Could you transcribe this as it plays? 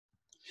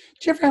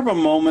Do you ever have a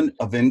moment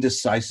of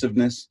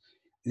indecisiveness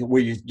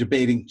where you're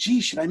debating, gee,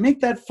 should I make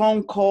that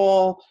phone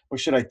call or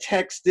should I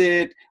text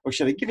it or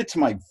should I give it to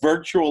my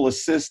virtual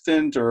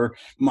assistant or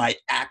my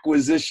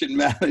acquisition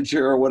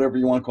manager or whatever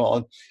you want to call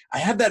it? I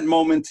had that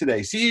moment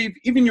today. See,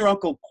 even your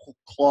Uncle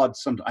Claude,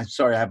 I'm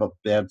sorry, I have a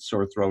bad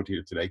sore throat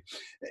here today.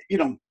 You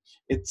know,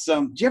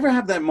 do you ever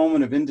have that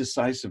moment of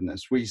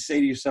indecisiveness where you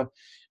say to yourself,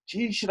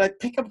 gee, should I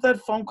pick up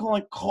that phone call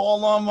and call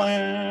them,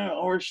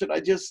 or should I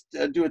just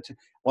do it?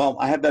 Well,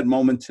 I had that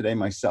moment today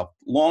myself.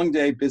 Long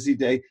day, busy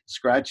day,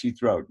 scratchy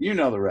throat. You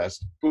know the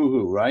rest.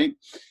 Boo-hoo, right?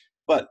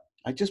 But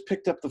I just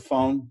picked up the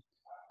phone.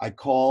 I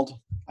called.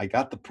 I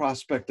got the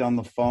prospect on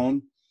the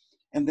phone.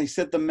 And they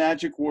said the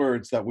magic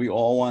words that we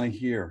all want to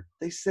hear.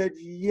 They said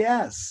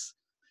yes.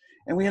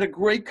 And we had a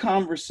great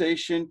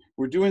conversation.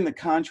 We're doing the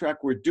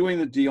contract. We're doing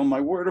the deal.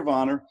 My word of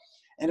honor.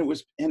 And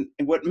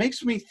what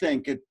makes me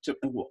think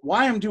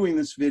why I'm doing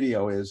this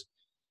video is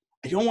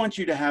I don't want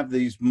you to have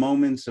these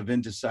moments of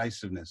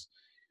indecisiveness.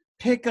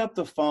 Pick up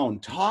the phone,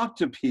 talk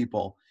to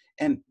people.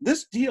 And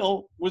this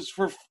deal was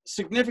for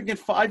significant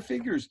 5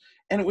 figures.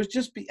 And it was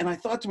and I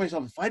thought to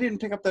myself, if I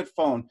didn't pick up that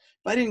phone,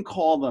 if I didn't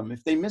call them,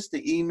 if they missed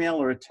an email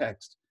or a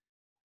text,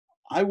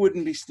 I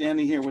wouldn't be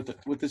standing here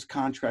with this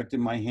contract in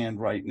my hand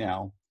right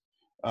now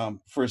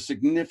for a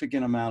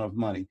significant amount of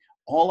money.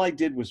 All I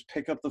did was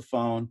pick up the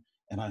phone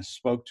and I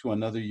spoke to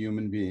another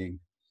human being.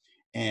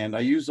 And I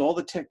used all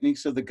the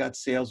techniques of the gut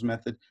sales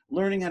method,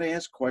 learning how to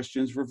ask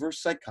questions,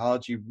 reverse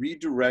psychology,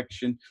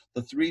 redirection,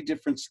 the 3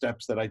 different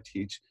steps that I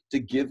teach to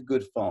give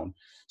good phone.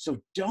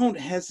 So don't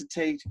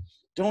hesitate.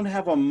 Don't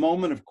have a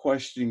moment of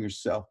questioning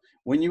yourself.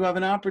 When you have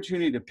an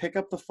opportunity to pick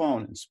up the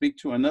phone and speak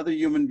to another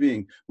human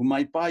being who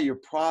might buy your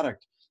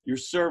product, your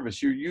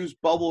service, your used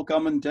bubble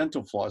gum and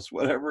dental floss,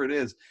 whatever it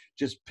is,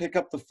 just pick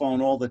up the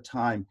phone all the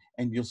time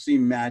and you'll see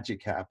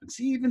magic happen.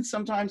 See, even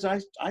sometimes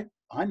I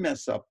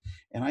mess up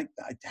and I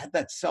had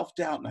that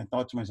self-doubt and I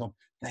thought to myself,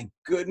 thank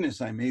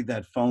goodness I made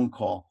that phone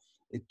call.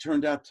 It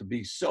turned out to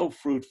be so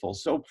fruitful,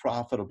 so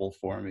profitable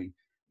for me.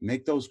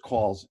 Make those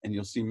calls and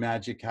you'll see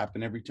magic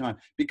happen every time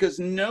because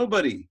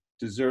nobody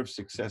deserves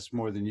success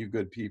more than you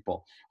good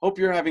people. Hope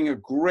you're having a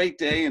great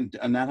day and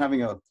not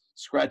having a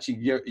scratchy,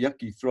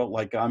 yucky throat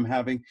like I'm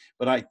having.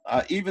 But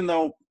even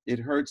though it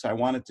hurts, I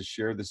wanted to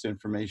share this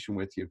information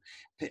with you.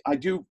 I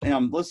do,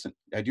 listen,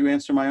 I do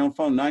answer my own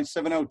phone,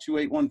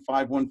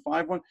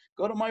 970-281-5151.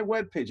 Go to my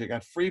webpage. I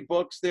got free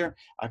books there.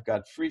 I've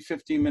got free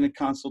 15-minute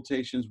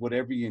consultations,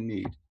 whatever you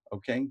need.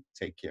 Okay,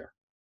 take care.